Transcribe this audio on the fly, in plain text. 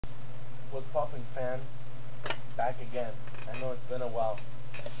What's popping, fans? Back again. I know it's been a while.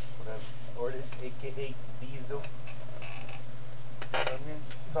 Whatever. Ortiz, aka Diesel. I mean,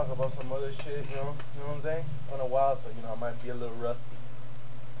 just talk about some other shit, you know what I'm saying? It's been a while, so I might be a little rusty.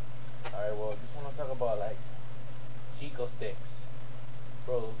 Alright, well, just want to talk about like Chico sticks.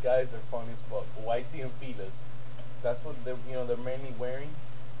 Bro, those guys are funny as fuck. White tee and feelers. That's what they're mainly wearing.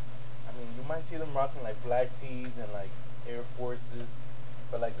 I mean, you might see them rocking like black tees and like Air Forces,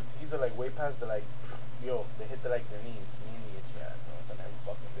 but like the tees are like way past the like, they hit like their knees. Me and the itch, yeah, it's on every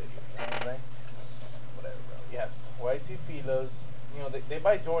fucking video. You know what I'm saying? Whatever, bro. Yes, white tee feelers. They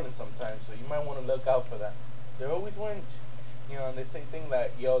buy Jordan sometimes, so you might want to look out for that. They're always wearing, and they say things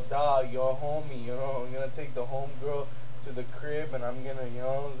like, yo, dog, yo, homie, I'm gonna take the homegirl to the crib and I'm gonna, you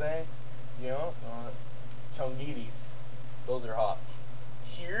know what I'm saying? Chongiris. Those are hot.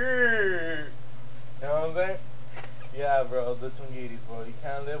 Sure. You know what I'm saying? Yeah, bro, the chongiris, bro. You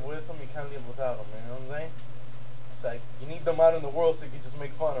can't live with them, you can't live without them, you know what I'm saying? It's like, you need them out in the world so you can just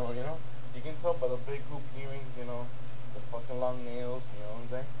make fun of them, You can tell by the big hoop earrings, the fucking long nails, you know what I'm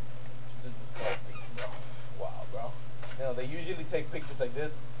saying? It's just disgusting, bro. Wow, bro. They usually take pictures like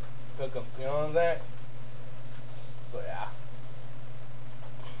this, cook them, you know what I'm saying? So, yeah.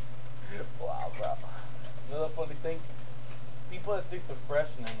 Wow, bro. Another funny thing, people that think they're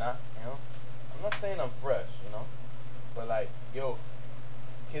fresh and they're not, I'm not saying I'm fresh, but like,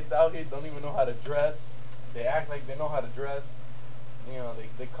 kids out here don't even know how to dress. They act like they know how to dress.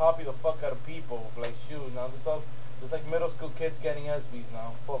 They copy the fuck out of people. Like, shoot, now there's like middle school kids getting SBs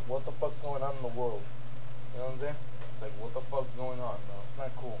now. Fuck, what the fuck's going on in the world? You know what I'm saying? It's like, what the fuck's going on, bro? It's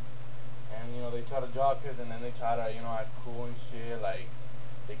not cool. And, they try to draw kids and then they try to, act cool and shit. Like,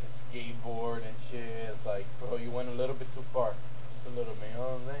 they can skateboard and shit. It's like, bro, you went a little bit too far. Just a little bit, you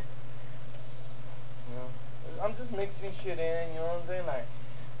know what I'm saying? I'm just mixing shit in, you know what I'm saying? Like,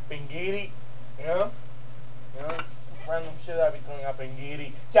 Pingiri, random shit I be doing up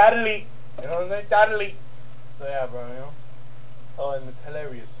Pingiri. Charlie, you know what I'm saying? Charlie. So, yeah, bro, Oh, and it's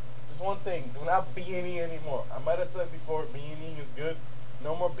hilarious. Just one thing, do not B&E anymore. I might have said before, B&E is good.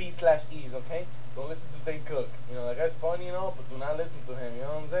 No more B/E's, okay? Don't listen to Dane Cook. That guy's funny, but do not listen to him, you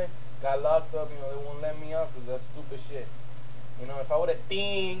know what I'm saying? Got locked up, they won't let me out because that's stupid shit. If I would have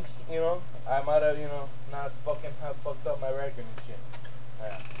thinks, I might have, not fucking have fucked up my record and shit.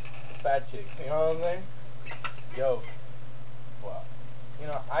 Yeah. The fat chicks, you know what I'm saying? Yo. Wow.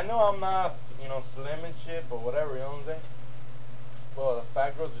 I know I'm not, slim and shit, but whatever, you know what I'm saying? Well, the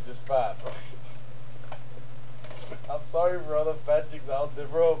fat girls are just fat, bro. I'm sorry for all the fat chicks out there,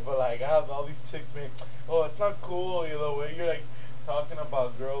 bro, but like, I have all these chicks being, oh, it's not cool, way you're like talking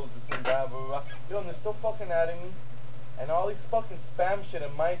about girls, this and that, blah, blah, blah. And they're still fucking adding me. And all these fucking spam shit in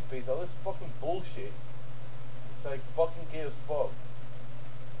MySpace, all this fucking bullshit. It's like fucking gay as fuck.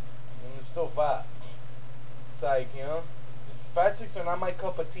 And they're still fat. It's like, just fat chicks are not my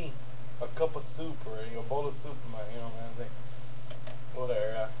cup of tea. A cup of soup or a bowl of soup, man, man.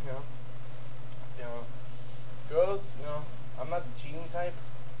 Whatever, girls, I'm not the cheating type,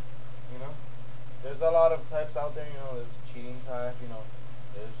 There's a lot of types out there, there's a cheating type,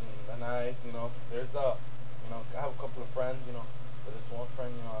 there's the nice, there's the, I have a couple of friends, but this one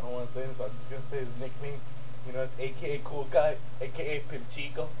friend, I don't want to say this, so I'm just going to say his nickname, it's AKA Cool Guy, AKA Pimp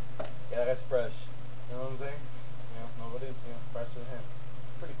Chico. Yeah, that guy's fresh, you know what I'm saying? Nobody's, fresher than him.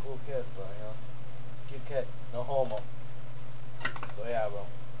 He's a pretty cool kid, but, it's a cute kid, no homo. So, yeah, bro.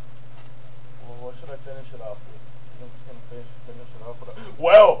 Well, what should I finish it off with? I'm just gonna finish it off with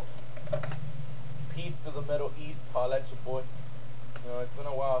peace to the Middle East. Holla at your boy. It's been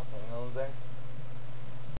a while, so you know what I'm saying?